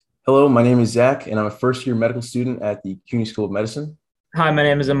Hello, my name is Zach, and I'm a first year medical student at the CUNY School of Medicine. Hi, my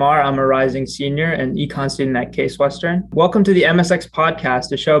name is Amar. I'm a rising senior and econ student at Case Western. Welcome to the MSX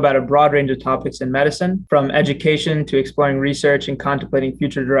podcast, a show about a broad range of topics in medicine, from education to exploring research and contemplating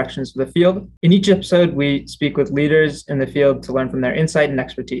future directions for the field. In each episode, we speak with leaders in the field to learn from their insight and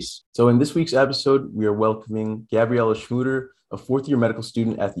expertise. So, in this week's episode, we are welcoming Gabriella Schmuter, a fourth year medical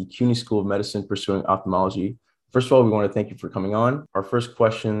student at the CUNY School of Medicine pursuing ophthalmology. First of all, we want to thank you for coming on. Our first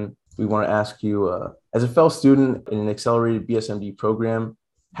question we want to ask you, as a fellow student in an accelerated BSMD program,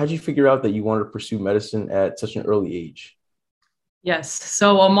 how did you figure out that you wanted to pursue medicine at such an early age? Yes.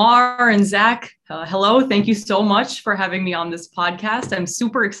 So Amar and Zach, hello. Thank you so much for having me on this podcast. I'm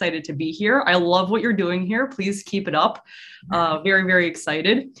super excited to be here. I love what you're doing here. Please keep it up. Very, very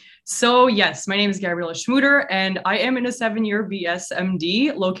excited. So yes, my name is Gabriella Schmuter, and I am in a 7-year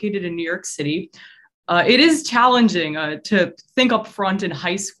BSMD located in New York City. It is challenging to think up front in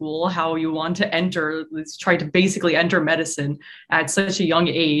high school how you want to enter, try to basically enter medicine at such a young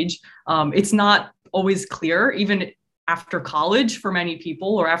age. It's not always clear, even after college for many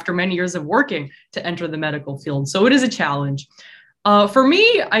people or after many years of working to enter the medical field. So it is a challenge. For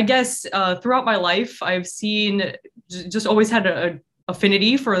me, I guess throughout my life, I've seen just always had an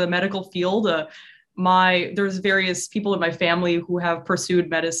affinity for the medical field. There's various people in my family who have pursued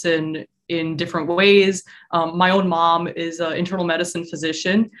medicine in different ways. My own mom is an internal medicine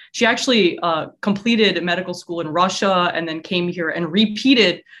physician. She actually completed medical school in Russia and then came here and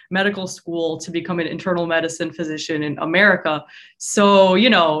repeated medical school to become an internal medicine physician in America. So,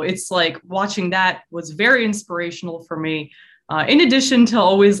 it's like watching that was very inspirational for me. In addition to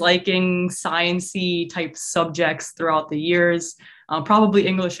always liking science-y type subjects throughout the years, probably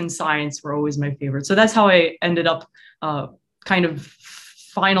English and science were always my favorite. So that's how I ended up kind of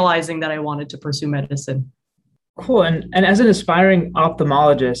finalizing that I wanted to pursue medicine. Cool. And as an aspiring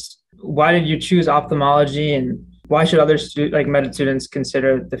ophthalmologist, why did you choose ophthalmology, and why should other med students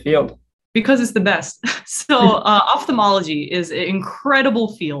consider the field? Because it's the best. So ophthalmology is an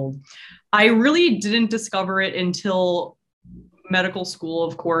incredible field. I really didn't discover it until medical school.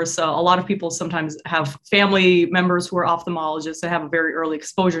 Of course, a lot of people sometimes have family members who are ophthalmologists and have a very early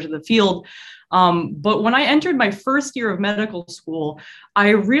exposure to the field. But when I entered my first year of medical school, I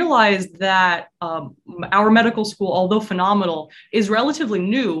realized that our medical school, although phenomenal, is relatively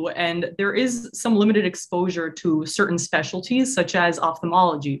new, and there is some limited exposure to certain specialties such as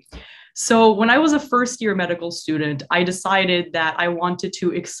ophthalmology. So when I was a first year medical student, I decided that I wanted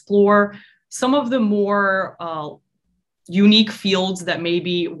to explore some of the more unique fields that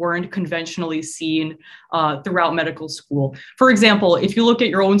maybe weren't conventionally seen throughout medical school. For example, if you look at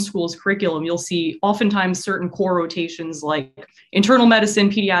your own school's curriculum, you'll see oftentimes certain core rotations like internal medicine,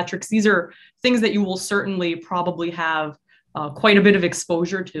 pediatrics. These are things that you will certainly probably have quite a bit of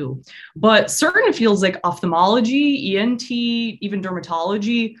exposure to. But certain fields like ophthalmology, ENT, even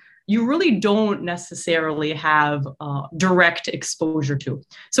dermatology, you really don't necessarily have direct exposure to.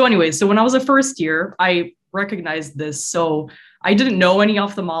 So anyways, so when I was a first year, I recognized this. So I didn't know any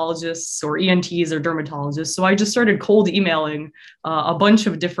ophthalmologists or ENTs or dermatologists. So I just started cold emailing a bunch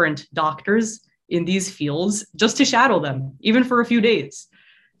of different doctors in these fields just to shadow them, even for a few days.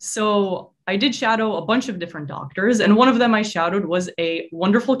 So I did shadow a bunch of different doctors. And one of them I shadowed was a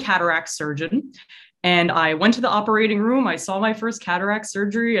wonderful cataract surgeon. And I went to the operating room. I saw my first cataract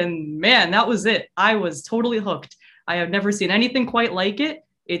surgery, and man, that was it. I was totally hooked. I have never seen anything quite like it.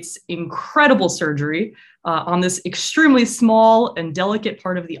 It's incredible surgery on this extremely small and delicate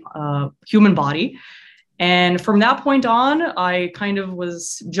part of the human body. And from that point on, I kind of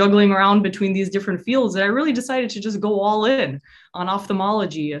was juggling around between these different fields, and I really decided to just go all in on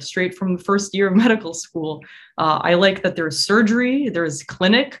ophthalmology straight from the first year of medical school. I like that there's surgery, there's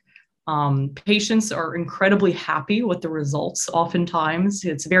clinic. Patients are incredibly happy with the results. Oftentimes,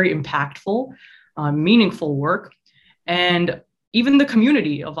 it's very impactful, meaningful work. And even the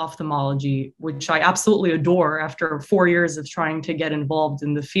community of ophthalmology, which I absolutely adore after 4 years of trying to get involved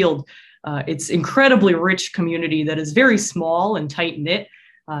in the field, it's incredibly rich community that is very small and tight-knit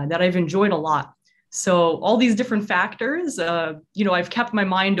that I've enjoyed a lot. So all these different factors, I've kept my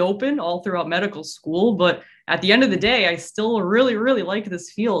mind open all throughout medical school, but at the end of the day, I still really, really like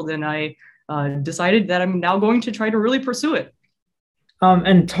this field, and I decided that I'm now going to try to really pursue it.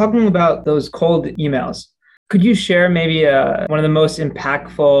 And talking about those cold emails, could you share maybe one of the most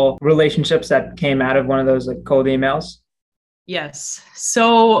impactful relationships that came out of one of those cold emails? Yes.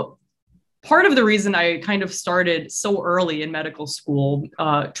 So part of the reason I kind of started so early in medical school,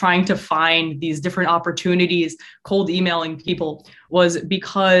 trying to find these different opportunities, cold emailing people, was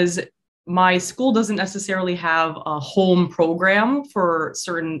because my school doesn't necessarily have a home program for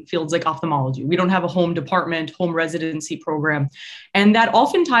certain fields like ophthalmology. We don't have a home department, home residency program. And that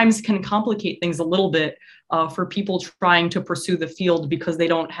oftentimes can complicate things a little bit for people trying to pursue the field because they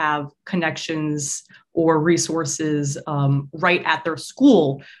don't have connections or resources right at their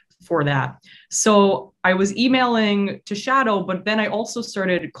school for that. So I was emailing to shadow, but then I also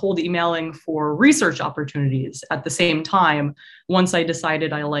started cold emailing for research opportunities at the same time once I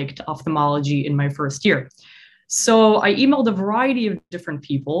decided I liked ophthalmology in my first year. So I emailed a variety of different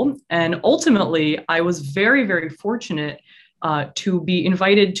people, and ultimately I was very, very fortunate to be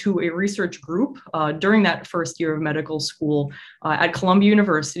invited to a research group during that first year of medical school at Columbia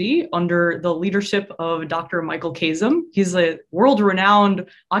University under the leadership of Dr. Michael Kazim. He's a world-renowned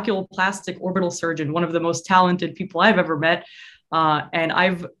oculoplastic orbital surgeon, one of the most talented people I've ever met. And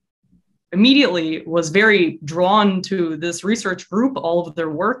I've immediately was very drawn to this research group, all of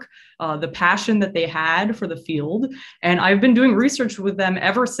their work, the passion that they had for the field. And I've been doing research with them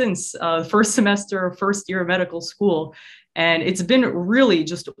ever since first semester, first year of medical school. And it's been really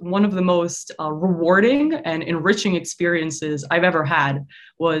just one of the most rewarding and enriching experiences I've ever had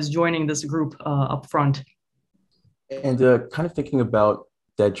was joining this group up front. And kind of thinking about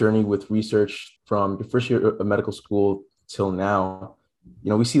that journey with research from your first year of medical school till now,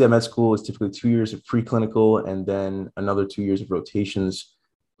 we see that med school is typically 2 years of preclinical and then another 2 years of rotations.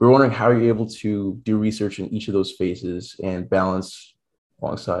 We're wondering how you're able to do research in each of those phases and balance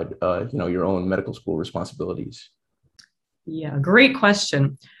alongside, your own medical school responsibilities. Yeah, great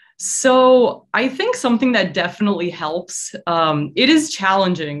question. So I think something that definitely helps, it is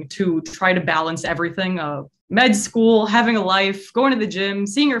challenging to try to balance everything, med school, having a life, going to the gym,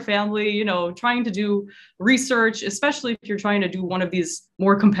 seeing your family, trying to do research, especially if you're trying to do one of these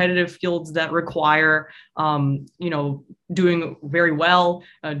more competitive fields that require, doing very well,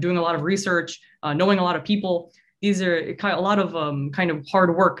 doing a lot of research, knowing a lot of people. These are a lot of kind of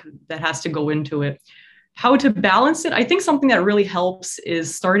hard work that has to go into it. How to balance it? I think something that really helps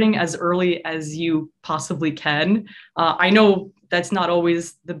is starting as early as you possibly can. I know that's not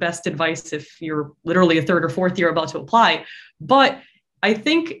always the best advice if you're literally a third or fourth year about to apply, but I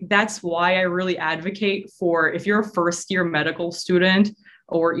think that's why I really advocate for, if you're a first year medical student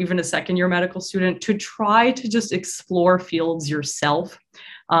or even a second year medical student, to try to just explore fields yourself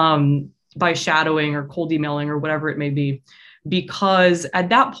by shadowing or cold emailing or whatever it may be. Because at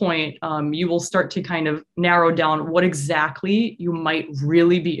that point, you will start to kind of narrow down what exactly you might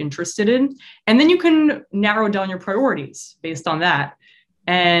really be interested in. And then you can narrow down your priorities based on that.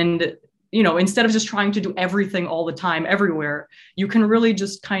 And, instead of just trying to do everything all the time, everywhere, you can really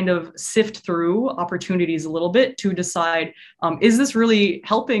just kind of sift through opportunities a little bit to decide, is this really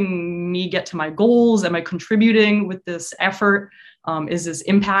helping me get to my goals? Am I contributing with this effort? Is this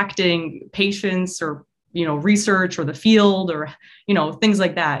impacting patients or research or the field or, things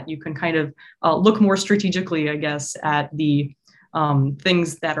like that. You can kind of look more strategically, I guess, at the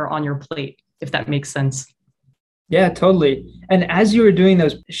things that are on your plate, if that makes sense. Yeah, totally. And as you were doing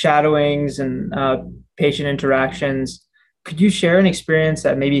those shadowings and patient interactions, could you share an experience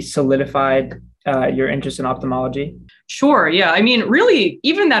that maybe solidified your interest in ophthalmology? Sure. Yeah. I mean, really,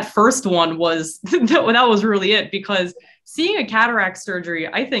 even that first one was, that was really it, because seeing a cataract surgery,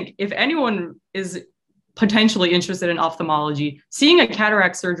 I think if anyone is potentially interested in ophthalmology, seeing a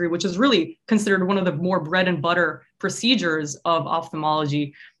cataract surgery, which is really considered one of the more bread and butter procedures of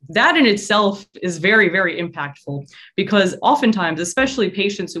ophthalmology, that in itself is very, very impactful, because oftentimes, especially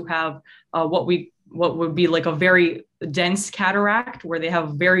patients who have what would be like a very dense cataract, where they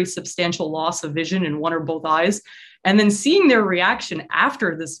have very substantial loss of vision in one or both eyes, and then seeing their reaction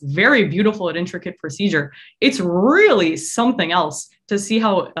after this very beautiful and intricate procedure, it's really something else to see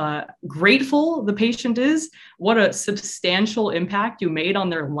how grateful the patient is, what a substantial impact you made on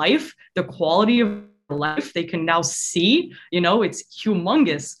their life, the quality of life they can now see, it's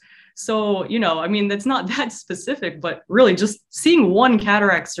humongous. So, I mean, that's not that specific, but really just seeing one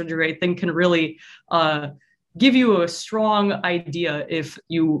cataract surgery, I think, can really give you a strong idea if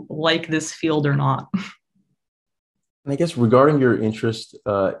you like this field or not. And I guess regarding your interest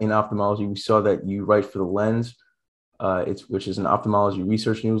in ophthalmology, we saw that you write for The Lens, which is an ophthalmology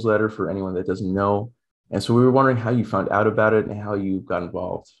research newsletter for anyone that doesn't know. And so we were wondering how you found out about it and how you got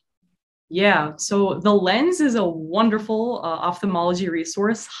involved. Yeah, so The Lens is a wonderful ophthalmology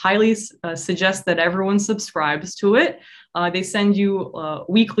resource. Highly suggest that everyone subscribes to it. They send you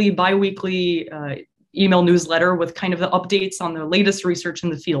weekly, bi-weekly email newsletter with kind of the updates on the latest research in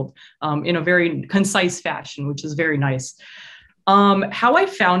the field in a very concise fashion, which is very nice. How I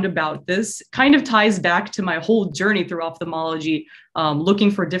found about this kind of ties back to my whole journey through ophthalmology,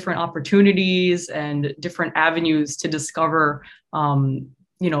 looking for different opportunities and different avenues to discover,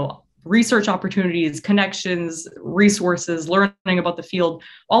 research opportunities, connections, resources, learning about the field.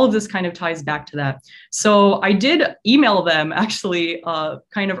 All of this kind of ties back to that. So I did email them actually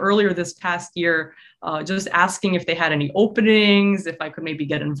kind of earlier this past year, just asking if they had any openings, if I could maybe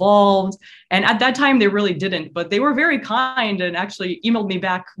get involved. And at that time, they really didn't, but they were very kind and actually emailed me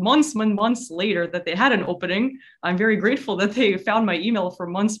back months later that they had an opening. I'm very grateful that they found my email for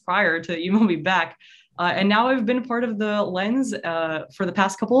months prior to email me back. And now I've been part of the Lens for the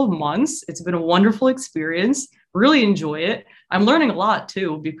past couple of months. It's been a wonderful experience. Really enjoy it. I'm learning a lot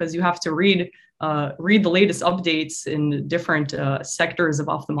too, because you have to read the latest updates in different sectors of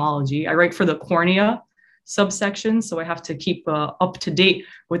ophthalmology. I write for the cornea subsection, so I have to keep up to date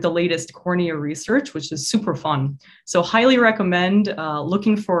with the latest cornea research, which is super fun. So highly recommend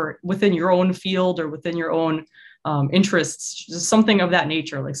looking for within your own field or within your own interests, just something of that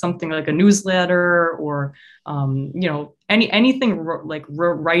nature, like something like a newsletter or anything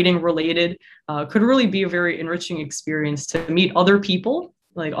writing related could really be a very enriching experience to meet other people,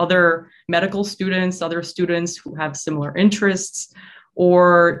 like other medical students, other students who have similar interests,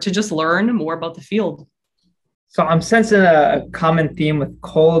 or to just learn more about the field. So I'm sensing a common theme with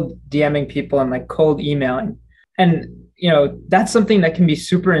cold DMing people and like cold emailing. And, that's something that can be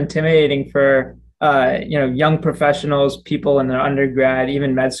super intimidating for young professionals, people in their undergrad,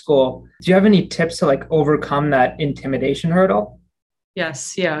 even med school. Do you have any tips to like overcome that intimidation hurdle?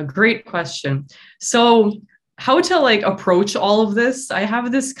 Yes. Yeah. Great question. So how to like approach all of this? I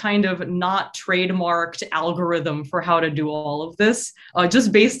have this kind of not trademarked algorithm for how to do all of this,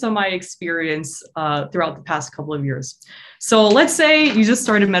 just based on my experience throughout the past couple of years. So let's say you just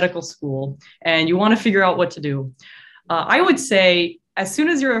started medical school and you want to figure out what to do. I would say, as soon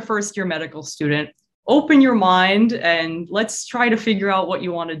as you're a first year medical student, open your mind and let's try to figure out what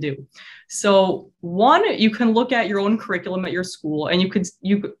you want to do. So one, you can look at your own curriculum at your school, and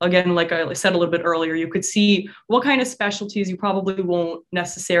you again, like I said a little bit earlier, you could see what kind of specialties you probably won't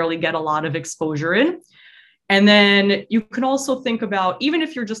necessarily get a lot of exposure in. And then you can also think about, even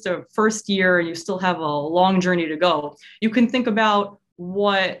if you're just a first year and you still have a long journey to go, you can think about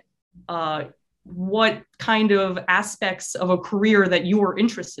what kind of aspects of a career that you are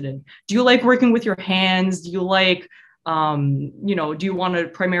interested in. Do you like working with your hands? Do you like, do you want to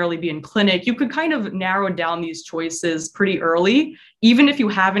primarily be in clinic? You could kind of narrow down these choices pretty early, even if you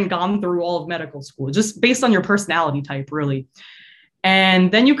haven't gone through all of medical school, just based on your personality type, really.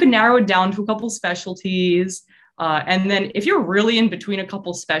 And then you can narrow it down to a couple specialties. And then if you're really in between a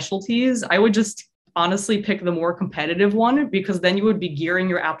couple specialties, I would just honestly pick the more competitive one, because then you would be gearing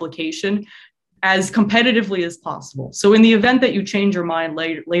your application as competitively as possible. So in the event that you change your mind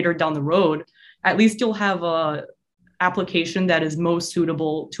later down the road, at least you'll have a application that is most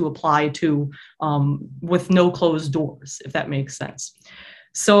suitable to apply to with no closed doors, if that makes sense.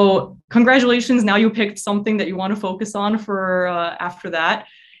 So congratulations, now you picked something that you want to focus on for after that.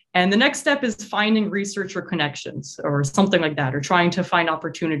 And the next step is finding research or connections or something like that, or trying to find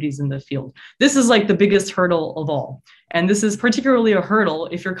opportunities in the field. This is like the biggest hurdle of all. And this is particularly a hurdle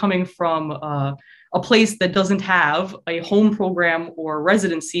if you're coming from a place that doesn't have a home program or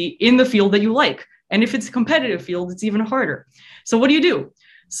residency in the field that you like. And if it's a competitive field, it's even harder. So what do you do?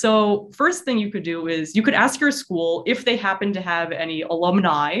 So first thing you could do is you could ask your school if they happen to have any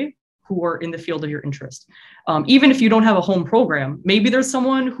alumni who are in the field of your interest. Even if you don't have a home program, maybe there's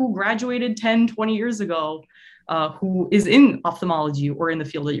someone who graduated 10, 20 years ago who is in ophthalmology or in the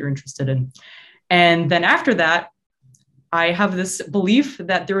field that you're interested in. And then after that, I have this belief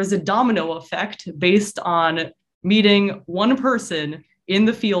that there is a domino effect based on meeting one person in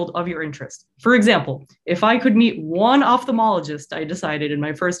the field of your interest. For example, if I could meet one ophthalmologist, I decided in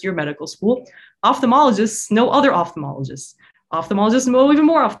my first year of medical school, ophthalmologists know other ophthalmologists. Ophthalmologists know even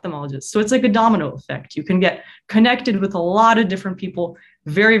more ophthalmologists. So it's like a domino effect. You can get connected with a lot of different people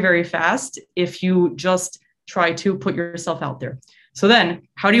very, very fast if you just try to put yourself out there. So then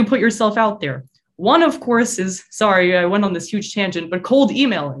how do you put yourself out there? One, of course, is, sorry, I went on this huge tangent, but cold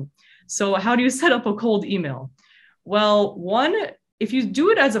emailing. So how do you set up a cold email? Well, one, if you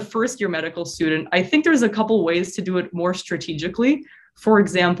do it as a first year medical student, I think there's a couple ways to do it more strategically. For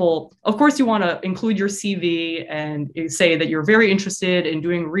example, of course, you want to include your CV and say that you're very interested in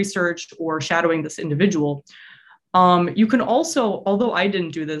doing research or shadowing this individual. You can also, although I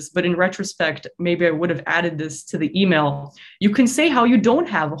didn't do this, but in retrospect, maybe I would have added this to the email. You can say how you don't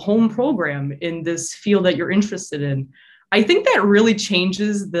have a home program in this field that you're interested in. I think that really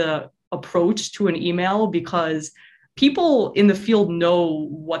changes the approach to an email, because people in the field know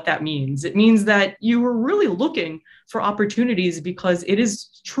what that means. It means that you are really looking for opportunities because it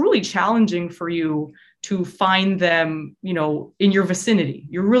is truly challenging for you to find them, in your vicinity.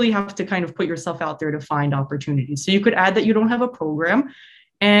 You really have to kind of put yourself out there to find opportunities. So you could add that you don't have a program.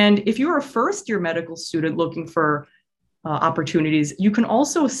 And if you're a first-year medical student looking for opportunities, you can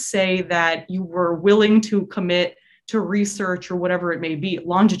also say that you were willing to commit to research or whatever it may be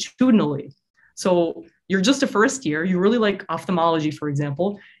longitudinally. So you're just a first year, you really like ophthalmology, for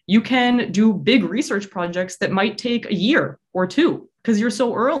example, you can do big research projects that might take a year or two because you're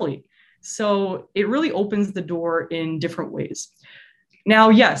so early. So it really opens the door in different ways. Now,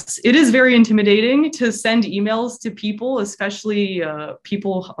 yes, it is very intimidating to send emails to people, especially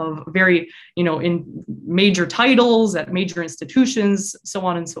people of very, in major titles at major institutions, so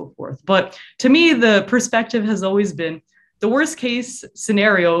on and so forth. But to me, the perspective has always been the worst case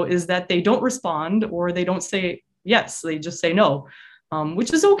scenario is that they don't respond or they don't say yes, they just say no,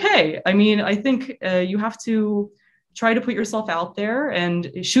 which is okay. I mean, I think you have to try to put yourself out there and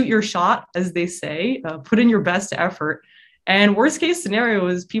shoot your shot, as they say, put in your best effort. And worst case scenario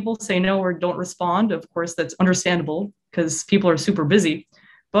is people say no or don't respond. Of course, that's understandable because people are super busy,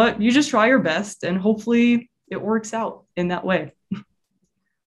 but you just try your best and hopefully it works out in that way.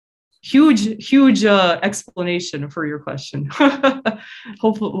 Huge explanation for your question.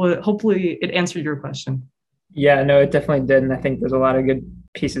 Hopefully it answered your question. Yeah, no, it definitely did. And I think there's a lot of good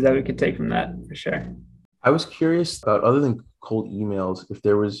pieces that we could take from that for sure. I was curious about, other than cold emails, if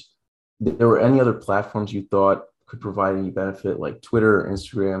there were any other platforms you thought could provide any benefit, like Twitter or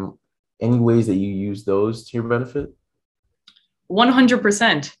Instagram, any ways that you use those to your benefit?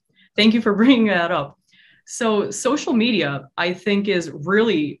 100%. Thank you for bringing that up. So social media, I think, is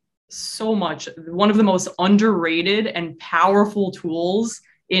really so much one of the most underrated and powerful tools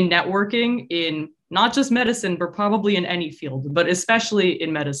in networking in not just medicine, but probably in any field, but especially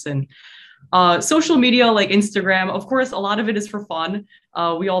in medicine. Social media like Instagram, of course, a lot of it is for fun.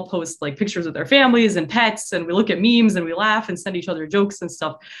 We all post like pictures with our families and pets, and we look at memes and we laugh and send each other jokes and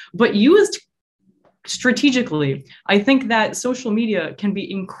stuff. But used strategically, I think that social media can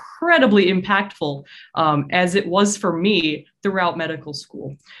be incredibly impactful, as it was for me throughout medical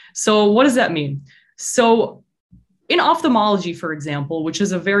school. So what does that mean? So in ophthalmology, for example, which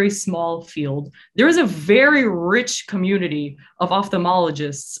is a very small field, there is a very rich community of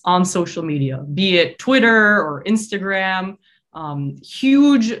ophthalmologists on social media, be it Twitter or Instagram,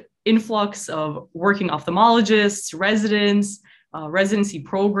 huge influx of working ophthalmologists, residents, residency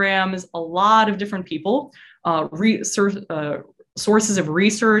programs, a lot of different people, sources of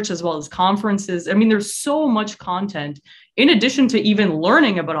research, as well as conferences. I mean, there's so much content. In addition to even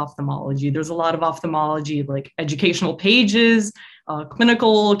learning about ophthalmology, there's a lot of ophthalmology, like educational pages,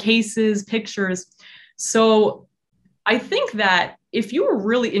 clinical cases, pictures. So I think that if you were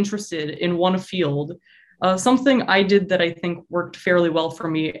really interested in one field, something I did that I think worked fairly well for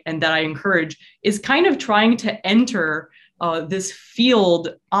me and that I encourage is kind of trying to enter this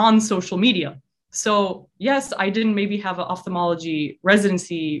field on social media. So yes, I didn't maybe have an ophthalmology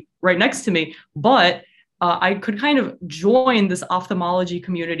residency right next to me, but I could kind of join this ophthalmology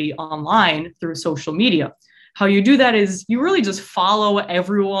community online through social media. How you do that is you really just follow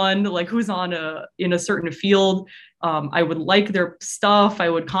everyone like who's in a certain field. I would like their stuff. I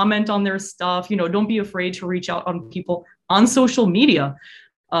would comment on their stuff. Don't be afraid to reach out on people on social media.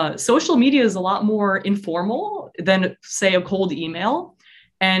 Social media is a lot more informal than, say, a cold email.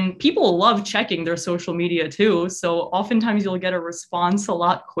 And people love checking their social media too. So oftentimes you'll get a response a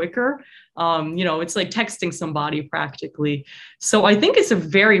lot quicker. It's like texting somebody practically. So I think it's a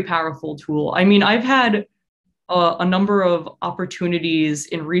very powerful tool. I mean, I've had a number of opportunities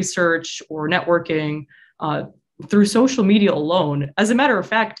in research or networking through social media alone. As a matter of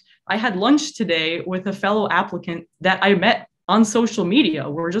fact, I had lunch today with a fellow applicant that I met on social media.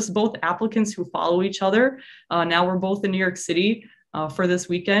 We're just both applicants who follow each other. Now we're both in New York City for this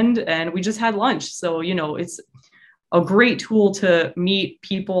weekend, and we just had lunch. So, it's a great tool to meet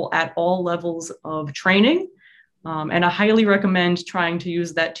people at all levels of training. And I highly recommend trying to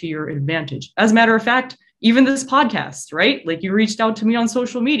use that to your advantage. As a matter of fact, even this podcast, right? Like you reached out to me on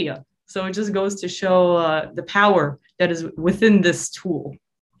social media. So it just goes to show the power that is within this tool.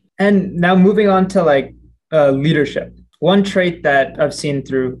 And now moving on to leadership. One trait that I've seen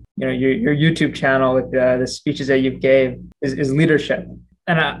through your YouTube channel with the speeches that you gave is leadership.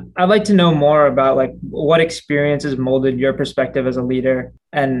 And I'd like to know more about what experiences molded your perspective as a leader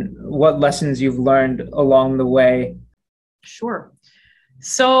and what lessons you've learned along the way. Sure.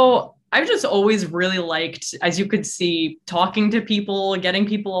 So I've just always really liked, as you could see, talking to people, getting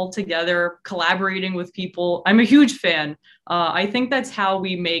people all together, collaborating with people. I'm a huge fan. I think that's how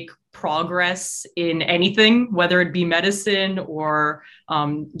we make progress in anything, whether it be medicine or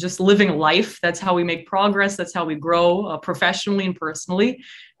just living life. That's how we make progress. That's how we grow professionally and personally.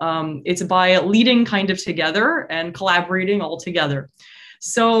 It's by leading kind of together and collaborating all together.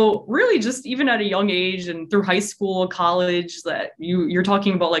 So really just even at a young age and through high school, college, that you're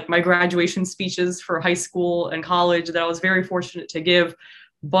talking about like my graduation speeches for high school and college that I was very fortunate to give.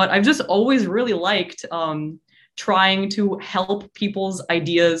 But I've just always really liked trying to help people's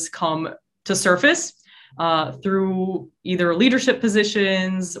ideas come to surface through either leadership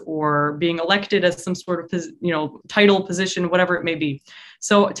positions or being elected as some sort of, title position, whatever it may be.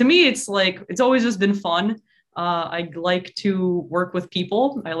 So to me, it's always just been fun. I like to work with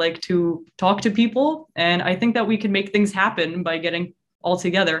people. I like to talk to people. And I think that we can make things happen by getting all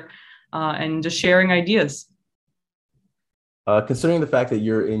together and just sharing ideas. Considering the fact that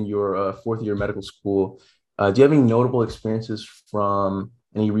you're in your fourth year medical school, do you have any notable experiences from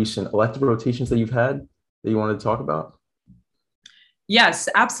any recent elective rotations that you've had that you wanted to talk about? Yes,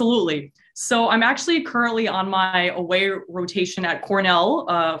 absolutely. So I'm actually currently on my away rotation at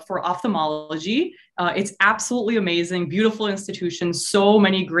Cornell for ophthalmology. It's absolutely amazing, beautiful institution, so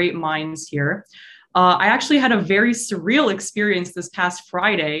many great minds here. I actually had a very surreal experience this past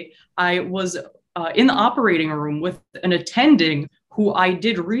Friday. I was in the operating room with an attending who I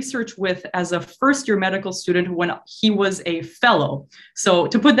did research with as a first-year medical student when he was a fellow. So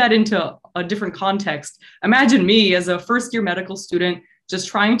to put that into a different context, imagine me as a first-year medical student just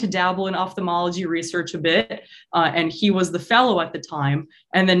trying to dabble in ophthalmology research a bit, and he was the fellow at the time.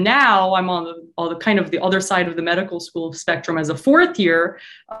 And then now I'm on the kind of the other side of the medical school spectrum as a fourth year,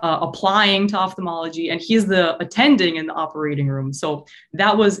 applying to ophthalmology, and he's the attending in the operating room. So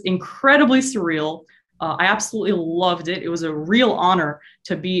that was incredibly surreal. I absolutely loved it. It was a real honor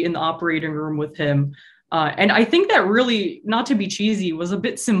to be in the operating room with him. And I think that really, not to be cheesy, was a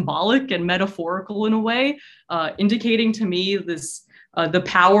bit symbolic and metaphorical in a way, indicating to me this the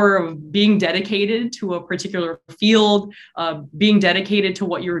power of being dedicated to a particular field, being dedicated to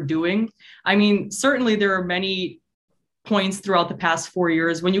what you're doing. I mean, certainly there are many points throughout the past 4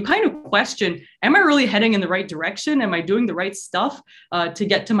 years when you kind of question, am I really heading in the right direction? Am I doing the right stuff to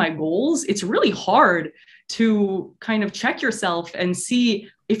get to my goals? It's really hard to kind of check yourself and see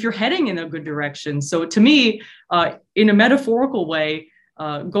if you're heading in a good direction. So to me, in a metaphorical way,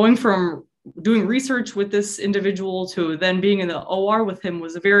 going from doing research with this individual to then being in the OR with him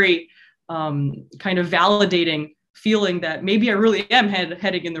was a very kind of validating feeling that maybe I really am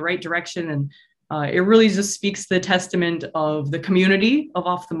heading in the right direction. And it really just speaks to the testament of the community of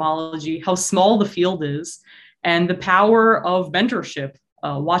ophthalmology, how small the field is, and the power of mentorship,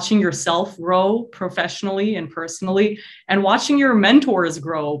 watching yourself grow professionally and personally, and watching your mentors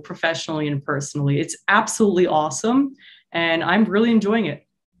grow professionally and personally. It's absolutely awesome, and I'm really enjoying it.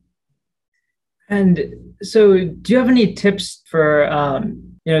 And so do you have any tips for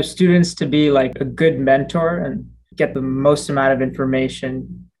students to be like a good mentor and get the most amount of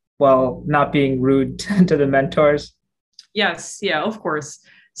information while not being rude to the mentors? Yes, yeah, of course.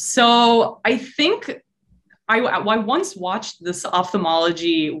 So I think I once watched this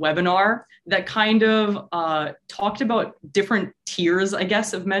ophthalmology webinar that kind of talked about different tiers, I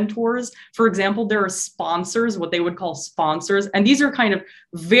guess, of mentors. For example, there are sponsors, what they would call sponsors. And these are kind of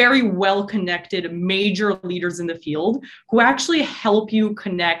very well-connected major leaders in the field who actually help you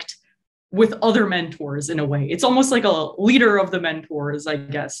connect with other mentors in a way. It's almost like a leader of the mentors, I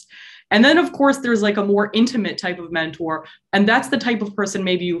guess. And then, of course, there's like a more intimate type of mentor. And that's the type of person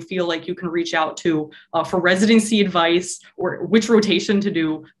maybe you feel like you can reach out to for residency advice or which rotation to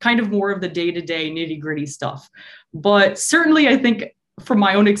do, kind of more of the day-to-day nitty-gritty stuff. But certainly, I think from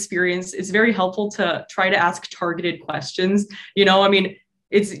my own experience, it's very helpful to try to ask targeted questions. You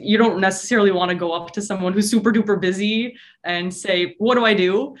don't necessarily want to go up to someone who's super duper busy and say, what do I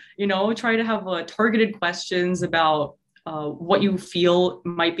do? Try to have targeted questions about what you feel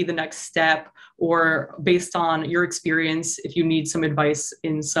might be the next step, or based on your experience, if you need some advice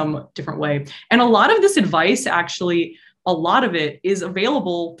in some different way. And a lot of this advice, actually, a lot of it is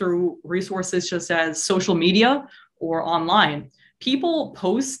available through resources such as social media or online. People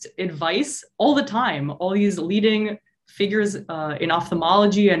post advice all the time, all these leading figures in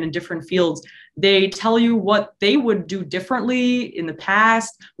ophthalmology and in different fields. They tell you what they would do differently in the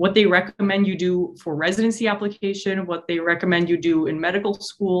past, what they recommend you do for residency application, what they recommend you do in medical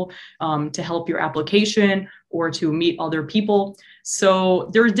school to help your application or to meet other people. So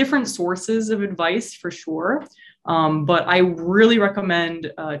there are different sources of advice for sure. But I really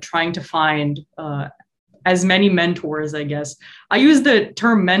recommend trying to find as many mentors, I guess. I use the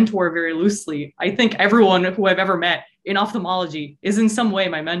term mentor very loosely. I think everyone who I've ever met in ophthalmology is in some way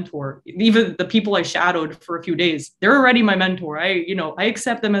my mentor. Even the people I shadowed for a few days, they're already my mentor. I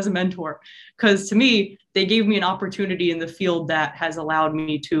accept them as a mentor because to me, they gave me an opportunity in the field that has allowed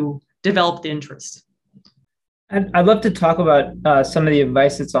me to develop the interest. I'd love to talk about some of the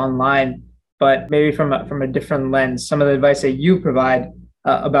advice that's online, but maybe from a different lens, some of the advice that you provide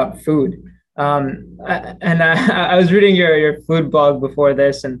about food. I was reading your food blog before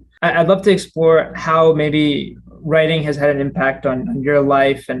this, and I'd love to explore how maybe writing has had an impact on your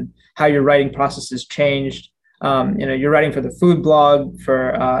life and how your writing process has changed. You're writing for the food blog,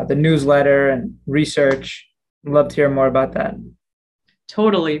 for the newsletter and research. I'd love to hear more about that.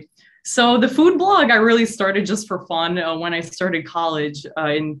 Totally. So the food blog, I really started just for fun when I started college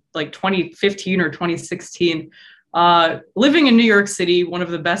in like 2015 or 2016. Living in New York City, one of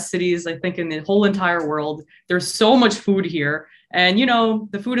the best cities, I think, in the whole entire world. There's so much food here. And,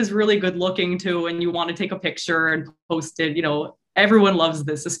 the food is really good looking too. And you want to take a picture and post it. Everyone loves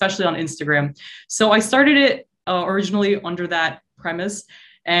this, especially on Instagram. So I started it originally under that premise.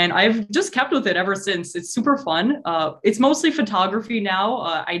 And I've just kept with it ever since. It's super fun. It's mostly photography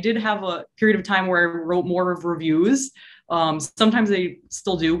now. I did have a period of time where I wrote more of reviews. Sometimes I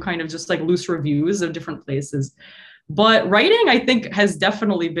still do kind of just like loose reviews of different places. But writing, I think, has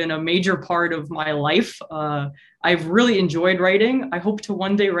definitely been a major part of my life. I've really enjoyed writing. I hope to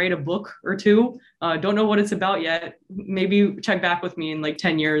one day write a book or two. Don't know what it's about yet. Maybe check back with me in like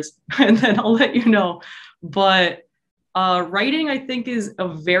 10 years and then I'll let you know. But writing, I think, is a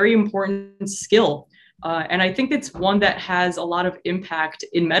very important skill. And I think it's one that has a lot of impact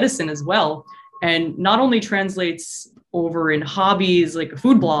in medicine as well. And not only translates over in hobbies like a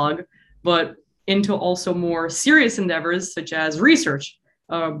food blog, but into also more serious endeavors such as research.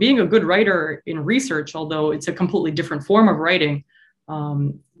 Being a good writer in research, although it's a completely different form of writing,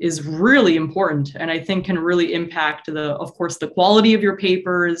 is really important. And I think can really impact of course, the quality of your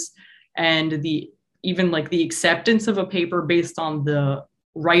papers and even like the acceptance of a paper based on the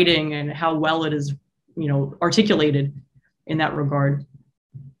writing and how well it is, articulated in that regard.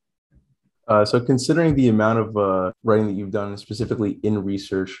 So considering the amount of writing that you've done specifically in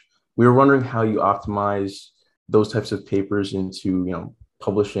research, we were wondering how you optimize those types of papers into,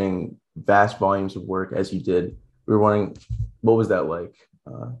 publishing vast volumes of work as you did. We were wondering, what was that like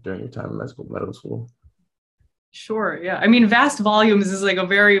during your time in medical school? Sure. Yeah. I mean, vast volumes is like a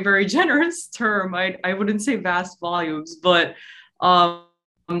very, very generous term. I wouldn't say vast volumes, but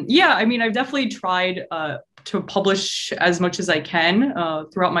yeah, I mean, I've definitely tried to publish as much as I can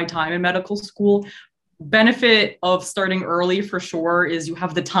throughout my time in medical school. Benefit of starting early for sure is you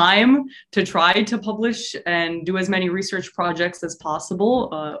have the time to try to publish and do as many research projects as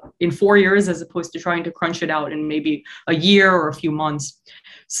possible in 4 years, as opposed to trying to crunch it out in maybe a year or a few months.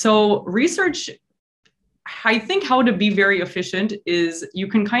 So research, I think how to be very efficient is you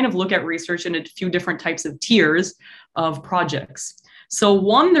can kind of look at research in a few different types of tiers of projects. So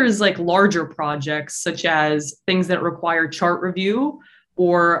one, there's like larger projects, such as things that require chart review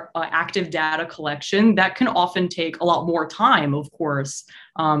or active data collection that can often take a lot more time, of course,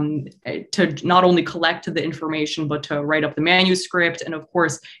 to not only collect the information, but to write up the manuscript. And of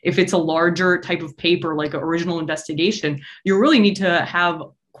course, if it's a larger type of paper, like an original investigation, you really need to have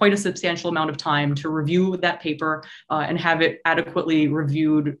quite a substantial amount of time to review that paper and have it adequately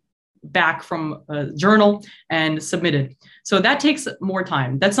reviewed back from a journal and submitted. So that takes more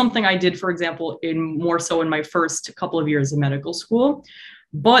time. That's something I did, for example, more so in my first couple of years of medical school.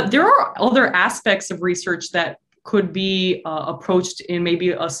 But there are other aspects of research that could be approached in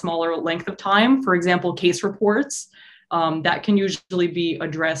maybe a smaller length of time. For example, case reports that can usually be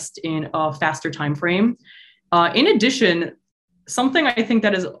addressed in a faster time frame. In addition, something I think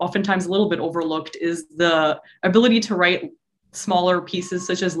that is oftentimes a little bit overlooked is the ability to write smaller pieces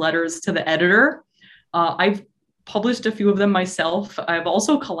such as letters to the editor. I've published a few of them myself. I've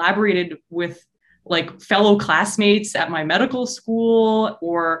also collaborated with like fellow classmates at my medical school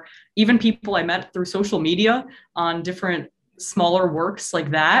or even people I met through social media on different smaller works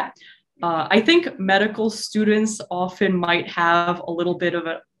like that. I think medical students often might have a little bit of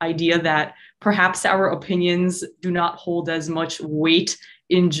an idea that perhaps our opinions do not hold as much weight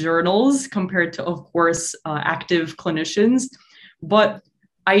in journals compared to, of course, active clinicians. But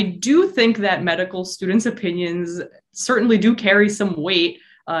I do think that medical students' opinions certainly do carry some weight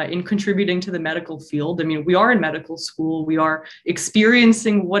in contributing to the medical field. I mean, we are in medical school. We are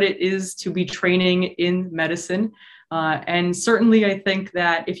experiencing what it is to be training in medicine. And certainly, I think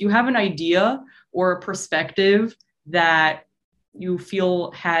that if you have an idea or a perspective that you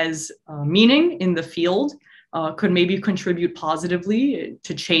feel has meaning in the field, could maybe contribute positively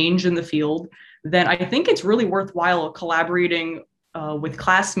to change in the field, then I think it's really worthwhile collaborating with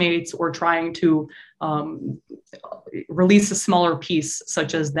classmates or trying to release a smaller piece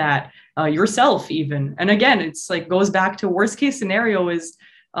such as that yourself even. And again, it's like goes back to worst case scenario is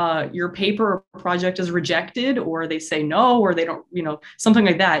your paper or project is rejected, or they say no, or they don't, something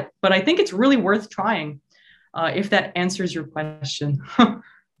like that. But I think it's really worth trying, if that answers your question.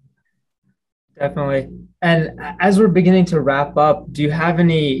 Definitely. And as we're beginning to wrap up, do you have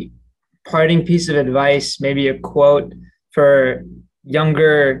any parting piece of advice, maybe a quote for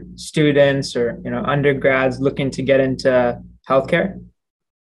younger students or undergrads looking to get into healthcare?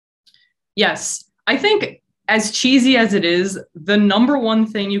 Yes, I think, as cheesy as it is, the number one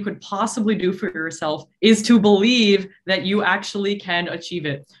thing you could possibly do for yourself is to believe that you actually can achieve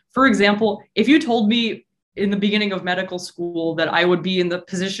it. For example, if you told me in the beginning of medical school that I would be in the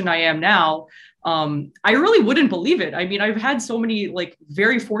position I am now, I really wouldn't believe it. I mean, I've had so many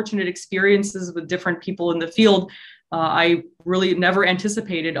very fortunate experiences with different people in the field. I really never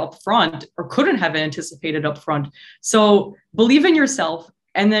anticipated up front, or couldn't have anticipated up front. So believe in yourself,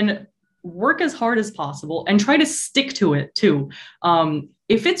 and then work as hard as possible and try to stick to it too.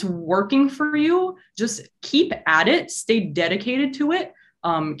 If it's working for you, just keep at it, stay dedicated to it.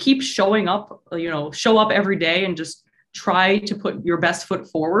 Keep showing up, show up every day and just try to put your best foot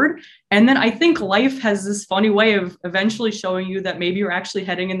forward. And then I think life has this funny way of eventually showing you that maybe you're actually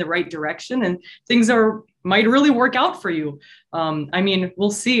heading in the right direction and things might really work out for you. I mean,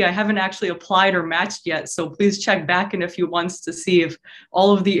 we'll see. I haven't actually applied or matched yet. So please check back in a few months to see if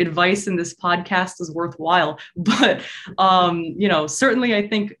all of the advice in this podcast is worthwhile. But, certainly I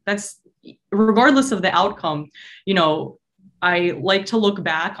think that's, regardless of the outcome, I like to look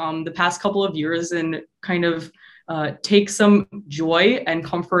back on the past couple of years and kind of take some joy and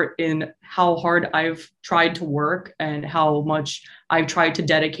comfort in how hard I've tried to work and how much I've tried to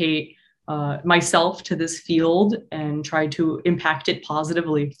dedicate myself to this field and try to impact it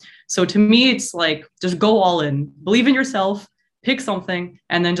positively. So to me, it's like, just go all in, believe in yourself, pick something,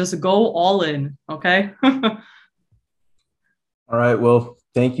 and then just go all in. Okay. All right. Well,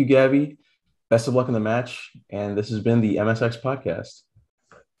 thank you, Gabby. Best of luck in the match. And this has been the MSX podcast.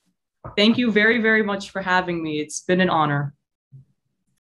 Thank you very, very much for having me. It's been an honor.